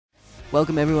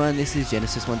Welcome everyone, this is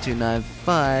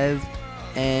Master619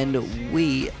 and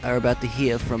we are about to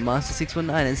hear from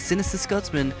Master619 and Sinister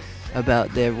Scotsman about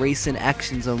their recent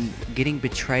actions on getting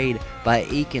betrayed by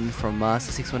Eakin from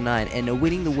Master619 and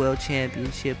winning the World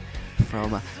Championship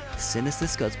from Sinister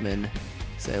Scotsman.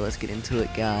 So let's get into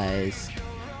it, guys.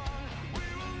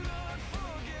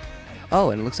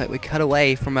 Oh, and it looks like we cut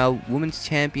away from our Women's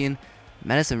Champion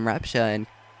Madison Rapture and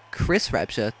Chris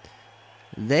Rapture.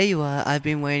 There you are. I've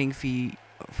been waiting for you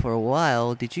for a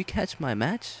while. Did you catch my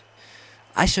match?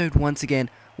 I showed once again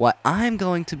why I'm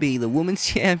going to be the Women's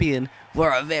Champion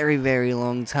for a very, very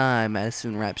long time,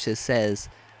 Madison Rapture says.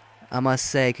 I must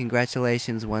say,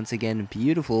 congratulations once again,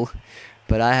 beautiful.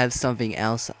 But I have something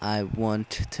else I want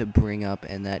to bring up,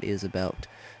 and that is about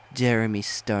Jeremy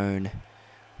Stone.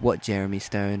 What Jeremy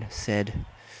Stone said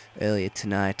earlier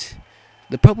tonight.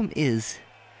 The problem is,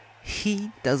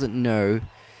 he doesn't know.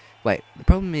 The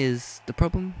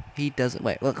problem he doesn't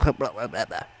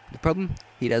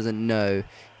know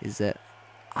is that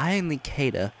I only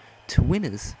cater to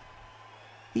winners.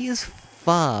 He is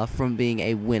far from being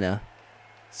a winner.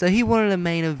 So he wanted a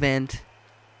main event,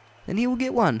 and he will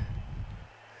get one.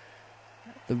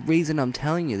 The reason I'm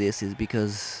telling you this is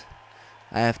because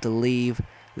I have to leave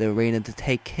the arena to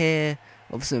take care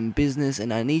of some business,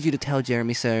 and I need you to tell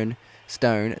Jeremy Stone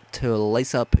to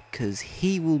lace up, because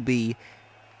he will be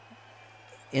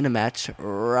in a match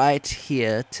right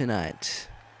here tonight.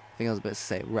 I think I was about to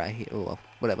say right here, or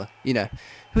whatever. You know,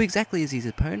 who exactly is his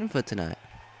opponent for tonight?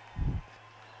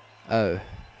 Oh,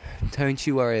 don't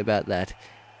you worry about that.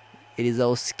 It is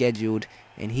all scheduled,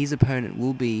 and his opponent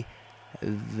will be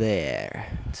there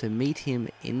to meet him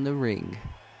in the ring.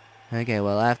 Okay,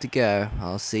 well, I have to go.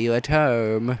 I'll see you at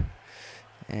home.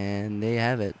 And there you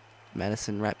have it.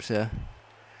 Madison Rapture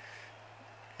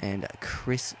and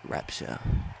Chris Rapture.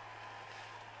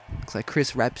 Looks like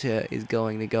Chris Rapture is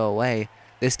going to go away.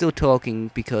 They're still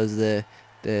talking because the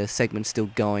segment's still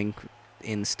going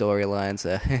in storyline,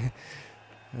 so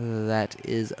that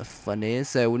is funny.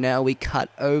 So now we cut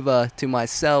over to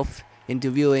myself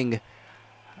interviewing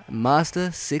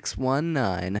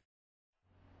Master619.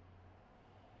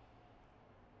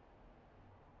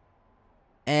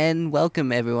 And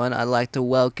welcome everyone. I'd like to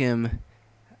welcome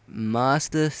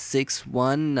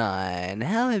Master619.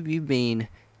 How have you been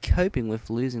coping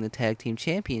with losing the tag team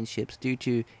championships due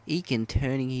to Eakin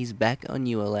turning his back on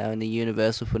you, allowing the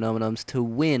Universal Phenomenons to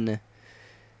win?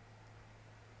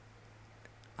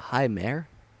 Hi, Mayor.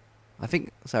 I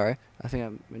think I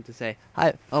meant to say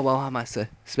hi. Oh well, I must have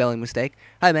spelling mistake.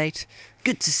 Hi, mate.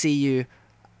 Good to see you.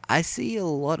 I see a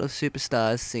lot of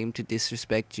superstars seem to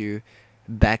disrespect you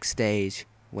backstage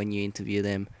when you interview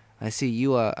them. I see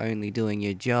you are only doing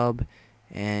your job,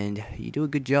 and you do a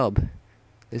good job.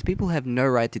 Those people have no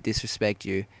right to disrespect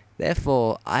you.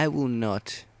 Therefore, I will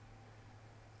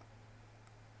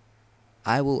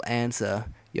answer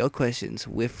your questions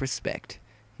with respect.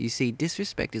 You see,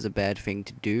 disrespect is a bad thing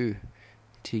to do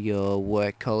to your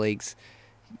work colleagues.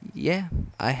 Yeah,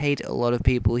 I hate a lot of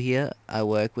people here I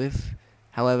work with.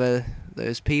 However,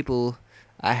 those people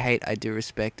I hate, I do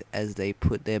respect, as they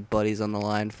put their bodies on the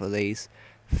line for these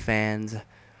fans,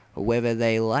 whether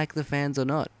they like the fans or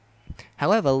not.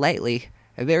 However, lately,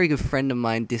 a very good friend of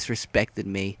mine disrespected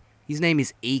me. His name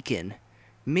is Eakin.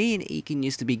 Me and Eakin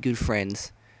used to be good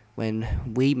friends when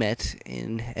we met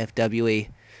in FWE.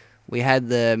 We had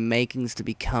the makings to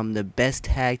become the best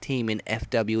tag team in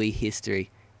FWE history.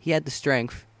 He had the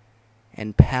strength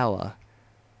and power.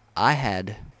 I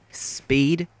had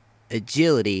speed,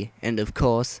 agility, and of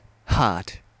course,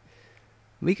 heart.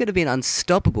 We could have been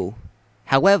unstoppable.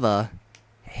 However,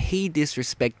 he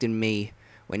disrespected me.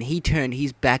 When he turned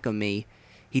his back on me,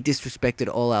 he disrespected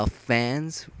all our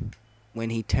fans when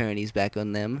he turned his back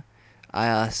on them. I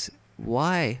asked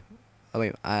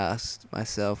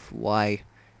myself, why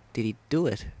did he do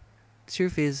it? The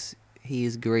truth is, he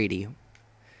is greedy.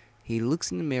 He looks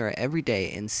in the mirror every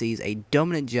day and sees a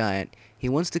dominant giant. He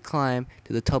wants to climb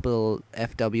to the top of the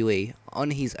FWE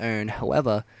on his own.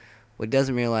 However, what he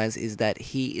doesn't realize is that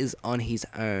he is on his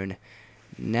own.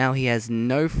 Now he has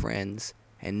no friends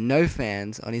and no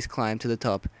fans on his climb to the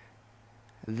top.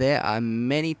 There are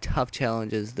many tough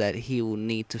challenges that he will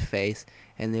need to face,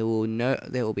 and there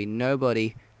will be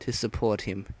nobody to support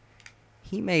him.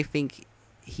 He may think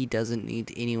he doesn't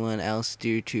need anyone else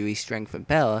due to his strength and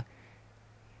power.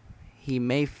 He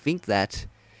may think that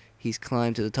his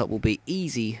climb to the top will be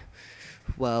easy.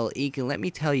 Well, Eakin, let me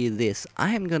tell you this.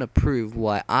 I am going to prove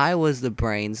why I was the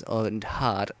brains and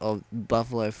heart of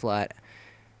Buffalo Flight.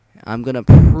 I'm going to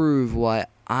prove why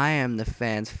I am the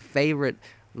fans' favorite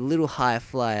little high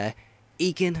flyer.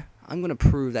 Eakin, I'm gonna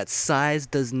prove that size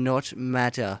does not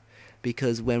matter.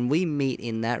 Because when we meet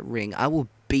in that ring, I will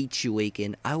beat you,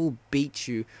 Eakin. I will beat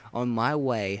you on my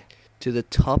way to the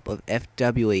top of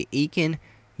FWE. Eakin,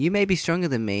 you may be stronger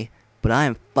than me, but I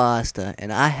am faster,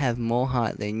 and I have more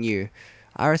heart than you.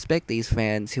 I respect these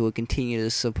fans who will continue to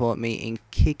support me in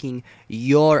kicking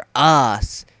your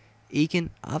ass. Eakin,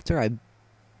 after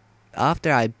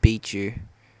I beat you,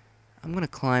 I'm gonna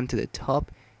climb to the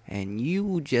top, and you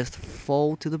will just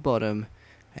fall to the bottom,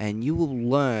 and you will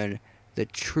learn the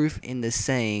truth in the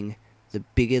saying, the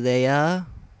bigger they are,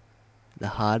 the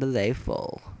harder they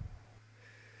fall.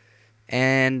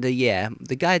 And yeah,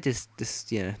 the guy just,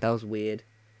 that was weird.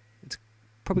 It's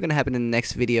probably gonna happen in the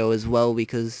next video as well,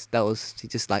 because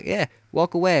he's just like, yeah,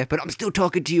 walk away, but I'm still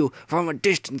talking to you from a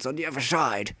distance on the other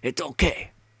side. It's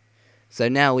okay. So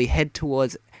now we head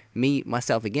towards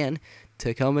myself again, to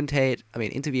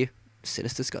interview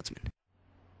Sinister Scotsman.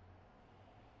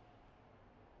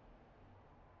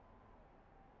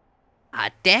 Ah,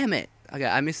 damn it! Okay,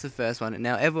 I missed the first one, and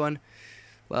now everyone,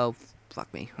 well,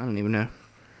 fuck me, I don't even know.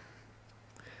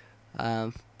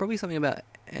 Probably something about,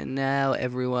 and now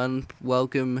everyone,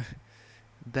 welcome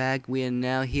back. We are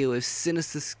now here with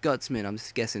Sinister Scotsman. I'm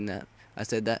just guessing that I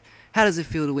said that. How does it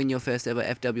feel to win your first ever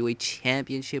FWE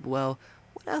championship? Well,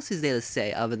 what else is there to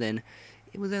say other than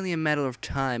it was only a matter of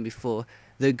time before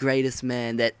the greatest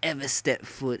man that ever stepped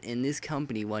foot in this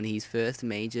company won his first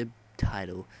major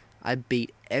title. I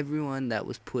beat everyone that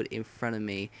was put in front of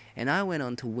me, and I went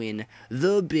on to win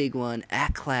the big one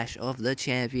at Clash of the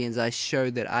Champions. I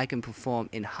showed that I can perform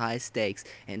in high stakes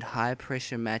and high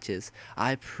pressure matches.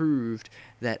 I proved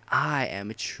that I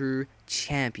am a true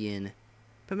champion.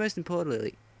 But most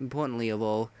importantly of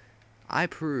all, I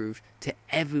proved to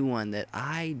everyone that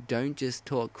I don't just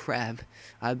talk crap,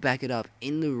 I back it up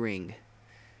in the ring.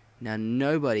 Now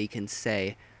nobody can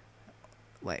say,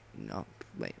 and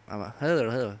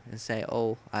say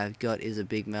all I've got is a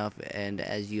big mouth, and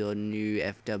as your new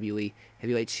FWE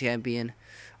heavyweight champion,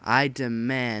 I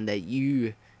demand that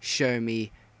you show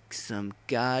me some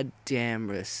goddamn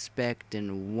respect,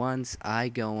 and once I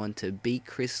go on to beat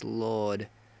Chris Lord,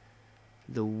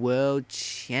 the world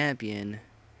champion,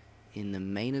 in the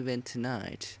main event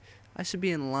tonight, I should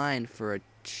be in line for a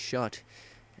shot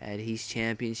at his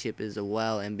championship as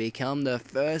well, and become the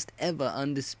first ever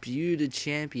undisputed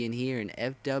champion here in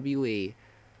FWE.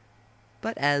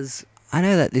 But as I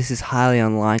know that this is highly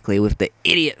unlikely with the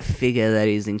idiot figure that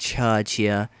is in charge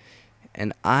here,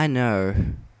 and I know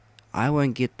I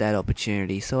won't get that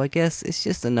opportunity, so I guess it's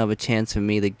just another chance for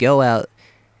me to go out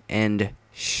and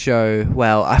show,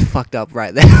 well, I fucked up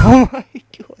right there. Oh my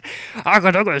god.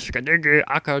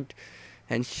 I could,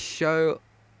 and show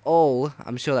all,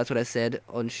 I'm sure that's what I said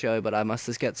on show, but I must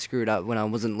have got screwed up when I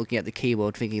wasn't looking at the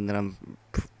keyboard thinking that I'm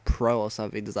pro or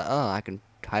something. It's like, oh, I can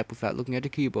type without looking at the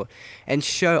keyboard. And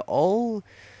show all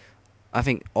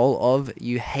of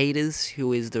you haters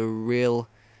who is the real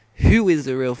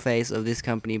face of this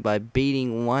company by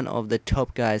beating one of the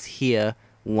top guys here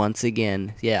once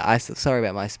again. Yeah, sorry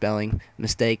about my spelling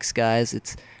mistakes,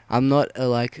 guys. I'm not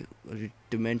a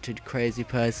demented crazy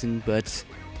person, but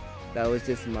that was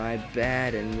just my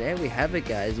bad. And there we have it,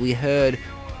 guys. We heard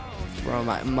from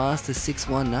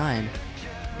Master619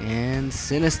 and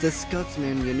Sinister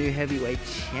Scotsman, your new heavyweight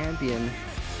champion.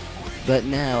 But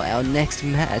now our next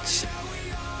match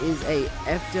is a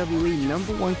FWE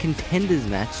 #1 contenders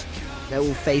match that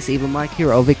will face either Mike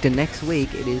Hero or Victor next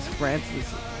week. It is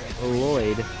Francis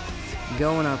Lloyd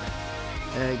going up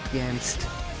against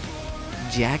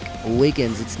Jack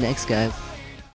Wiggins. It's next, guys.